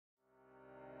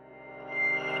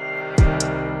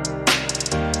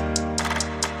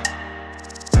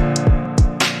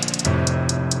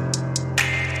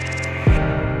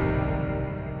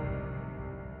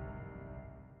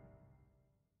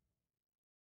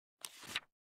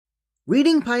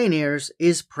Reading Pioneers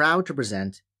is proud to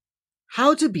present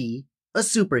How to Be a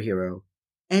Superhero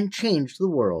and Change the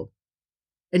World,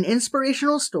 an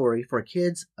inspirational story for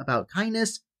kids about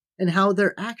kindness and how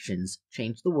their actions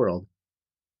change the world.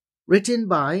 Written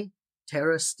by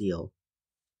Tara Steele.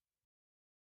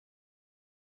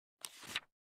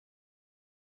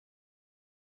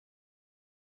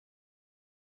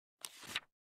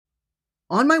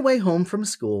 On my way home from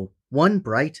school one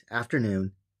bright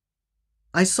afternoon,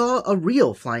 I saw a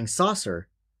real flying saucer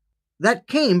that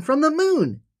came from the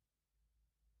moon.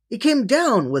 It came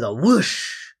down with a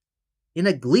whoosh in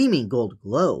a gleaming gold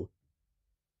glow.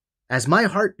 As my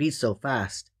heart beat so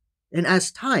fast, and as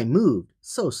time moved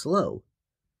so slow.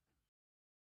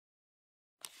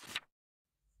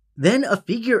 Then a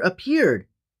figure appeared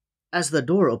as the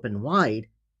door opened wide,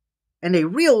 and a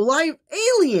real live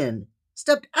alien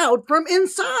stepped out from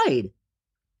inside.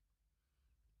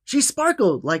 She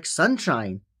sparkled like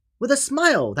sunshine with a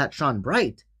smile that shone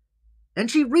bright, and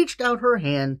she reached out her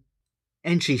hand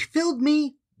and she filled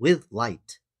me with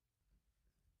light.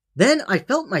 Then I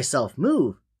felt myself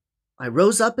move. I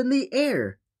rose up in the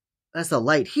air as the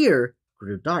light here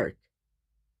grew dark,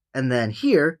 and then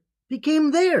here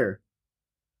became there.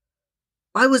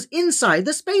 I was inside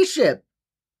the spaceship,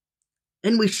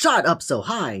 and we shot up so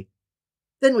high.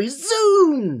 Then we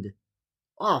zoomed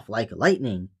off like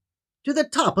lightning to the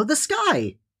top of the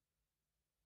sky.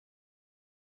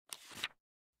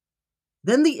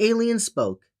 Then the alien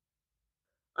spoke.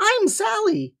 "I'm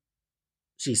Sally."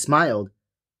 She smiled.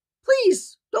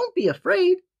 "Please don't be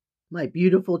afraid, my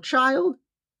beautiful child."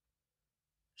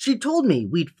 She told me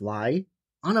we'd fly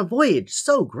on a voyage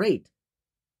so great,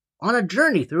 on a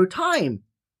journey through time,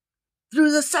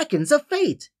 through the seconds of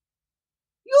fate.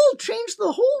 "You'll change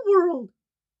the whole world,"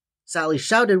 Sally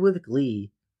shouted with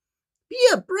glee. "Be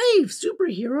a brave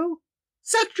superhero.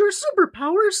 Set your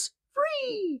superpowers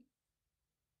free."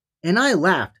 And I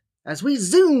laughed as we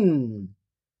zoomed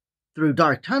through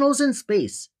dark tunnels in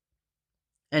space,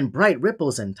 and bright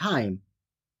ripples in time,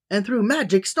 and through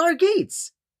magic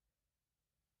stargates.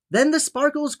 Then the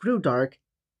sparkles grew dark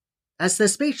as the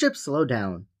spaceship slowed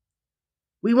down.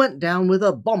 We went down with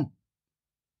a bump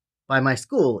by my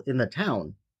school in the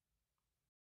town.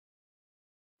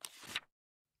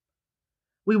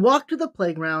 We walked to the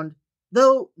playground,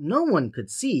 though no one could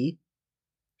see.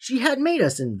 She had made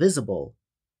us invisible,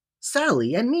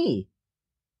 Sally and me.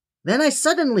 Then I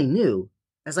suddenly knew,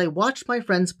 as I watched my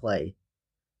friends play,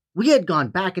 we had gone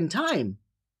back in time.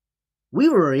 We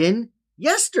were in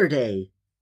yesterday.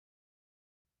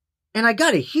 And I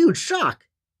got a huge shock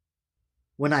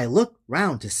when I looked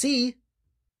round to see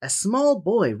a small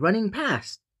boy running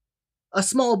past. A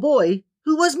small boy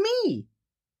who was me.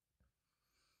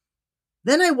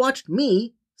 Then I watched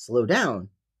me slow down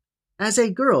as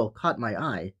a girl caught my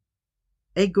eye.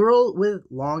 A girl with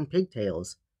long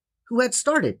pigtails who had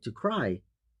started to cry.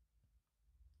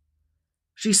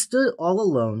 She stood all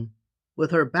alone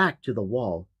with her back to the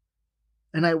wall,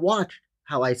 and I watched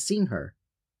how I'd seen her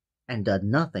and done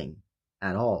nothing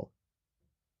at all.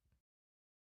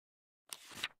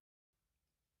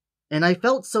 And I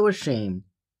felt so ashamed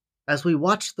as we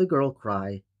watched the girl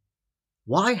cry.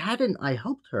 Why hadn't I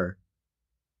helped her?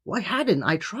 Why hadn't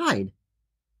I tried?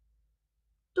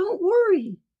 "Don't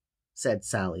worry," said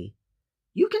Sally.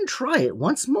 "You can try it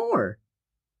once more.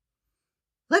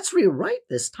 Let's rewrite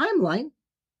this timeline.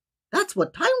 That's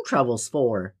what time travel's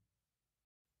for."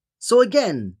 So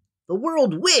again, the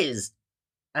world whizzed,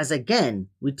 as again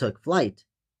we took flight,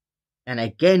 and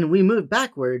again we moved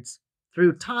backwards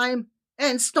through time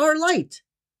and starlight.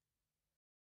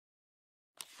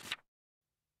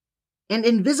 And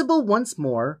invisible once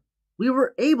more, we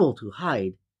were able to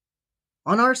hide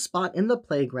on our spot in the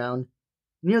playground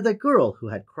near the girl who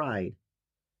had cried.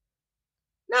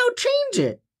 "Now change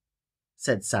it,"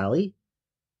 said Sally.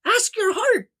 "Ask your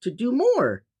heart to do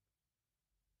more.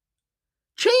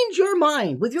 Change your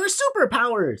mind with your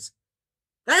superpowers.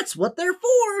 That's what they're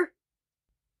for."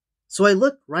 So I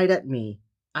looked right at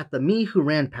the me who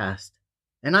ran past,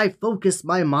 and I focused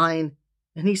my mind,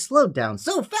 and he slowed down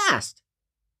so fast.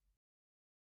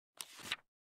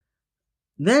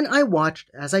 Then I watched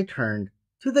as I turned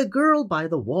to the girl by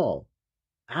the wall,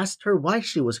 asked her why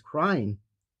she was crying.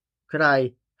 Could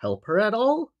I help her at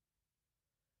all?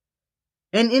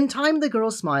 And in time the girl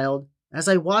smiled as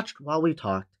I watched while we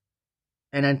talked,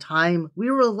 and in time we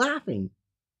were laughing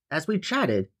as we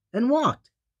chatted and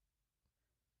walked.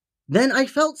 Then I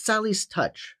felt Sally's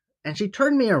touch, and she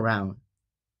turned me around.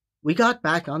 We got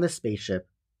back on the spaceship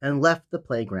and left the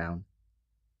playground.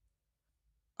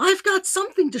 "I've got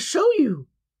something to show you,"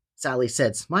 Sally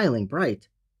said, smiling bright,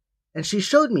 and she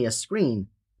showed me a screen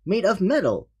made of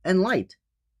metal and light.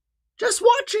 Just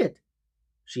watch it,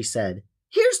 she said.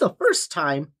 Here's the first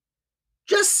time.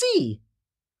 Just see.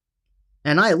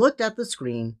 And I looked at the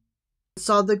screen,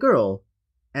 saw the girl,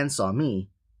 and saw me.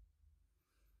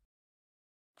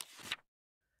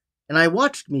 And I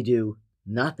watched me do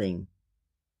nothing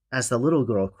as the little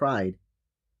girl cried.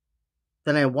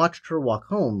 Then I watched her walk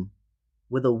home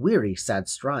with a weary, sad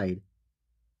stride.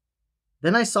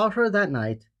 Then I saw her that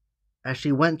night as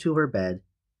she went to her bed,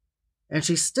 and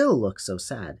she still looked so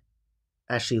sad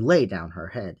as she lay down her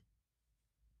head.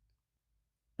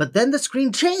 But then the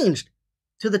screen changed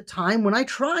to the time when I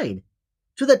tried,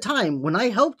 to the time when I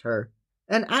helped her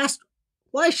and asked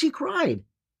why she cried.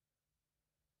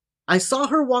 I saw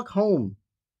her walk home,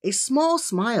 a small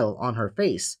smile on her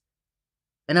face,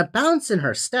 and a bounce in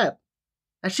her step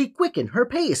as she quickened her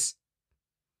pace.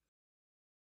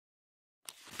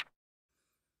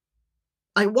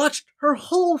 I watched her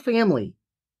whole family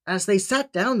as they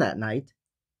sat down that night,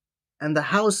 and the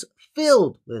house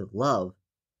filled with love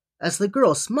as the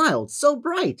girl smiled so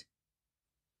bright.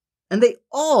 And they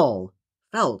all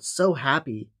felt so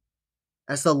happy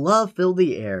as the love filled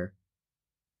the air,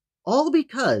 all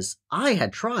because I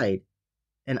had tried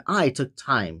and I took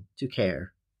time to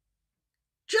care.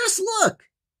 Just look,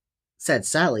 said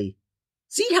Sally.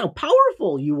 See how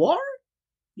powerful you are?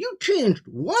 You changed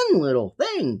one little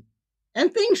thing,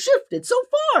 and things shifted so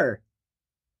far.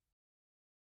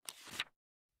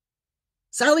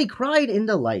 Sally cried in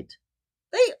delight.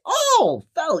 They all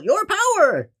felt your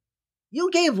power. You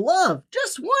gave love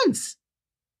just once,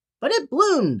 but it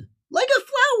bloomed like a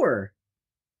flower.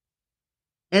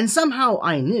 And somehow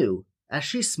I knew, as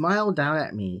she smiled down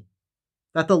at me,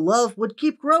 that the love would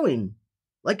keep growing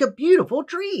like a beautiful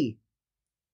tree.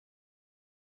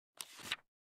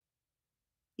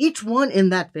 Each one in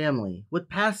that family would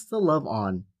pass the love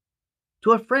on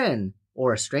to a friend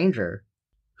or a stranger,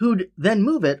 who'd then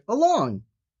move it along.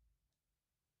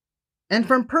 And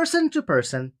from person to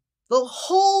person, the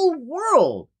whole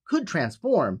world could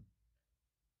transform.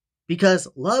 Because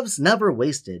love's never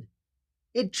wasted,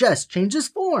 it just changes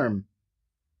form.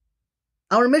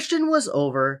 Our mission was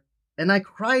over, and I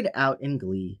cried out in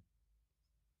glee.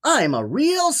 I'm a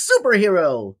real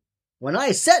superhero when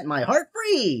I set my heart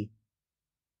free.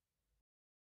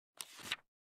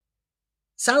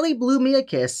 Sally blew me a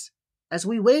kiss as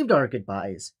we waved our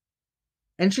goodbyes,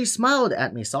 and she smiled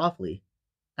at me softly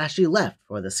as she left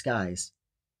for the skies.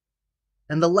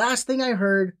 And the last thing I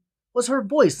heard was her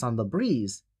voice on the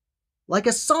breeze, like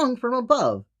a song from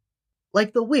above,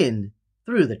 like the wind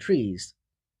through the trees.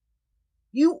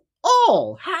 You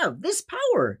all have this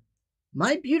power,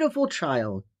 my beautiful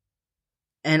child.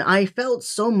 And I felt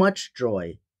so much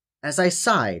joy as I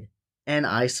sighed and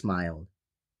I smiled.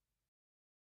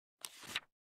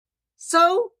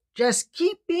 So, just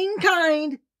keep being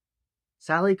kind,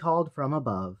 Sally called from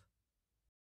above.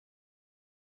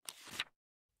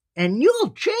 And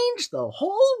you'll change the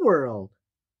whole world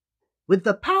with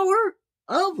the power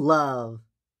of love.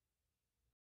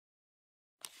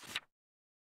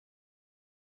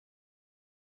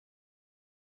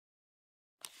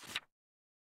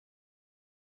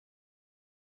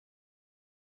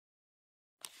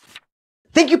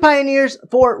 Thank you, Pioneers,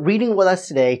 for reading with us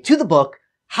today to the book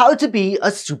How to Be a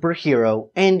Superhero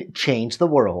and Change the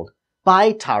World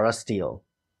by Tara Steele.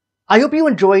 I hope you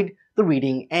enjoyed the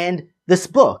reading and this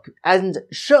book and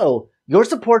show your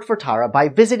support for Tara by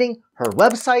visiting her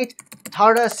website,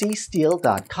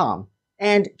 taracsteele.com,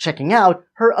 and checking out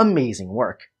her amazing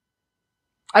work.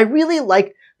 I really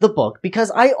like the book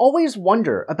because I always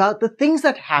wonder about the things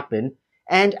that happen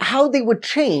and how they would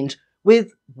change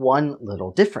with one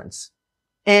little difference.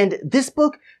 And this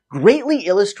book greatly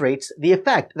illustrates the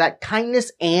effect that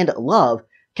kindness and love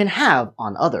can have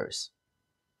on others.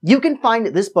 You can find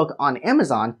this book on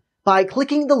Amazon by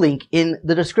clicking the link in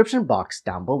the description box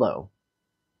down below.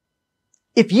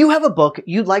 If you have a book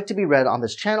you'd like to be read on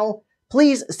this channel,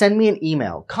 please send me an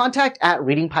email,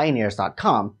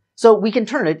 contact@readingpioneers.com, so we can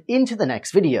turn it into the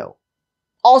next video.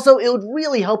 Also, it would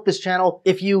really help this channel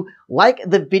if you like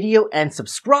the video and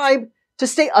subscribe to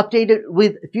stay updated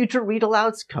with future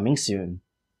read-alouds coming soon.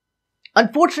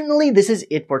 Unfortunately, this is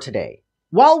it for today.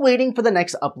 While waiting for the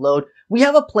next upload, we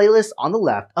have a playlist on the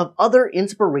left of other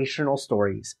inspirational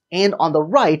stories, and on the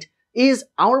right is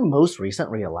our most recent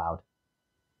read-aloud.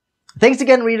 Thanks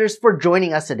again, readers, for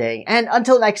joining us today, and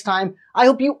until next time, I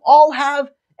hope you all have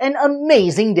an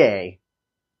amazing day.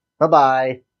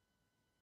 Bye-bye.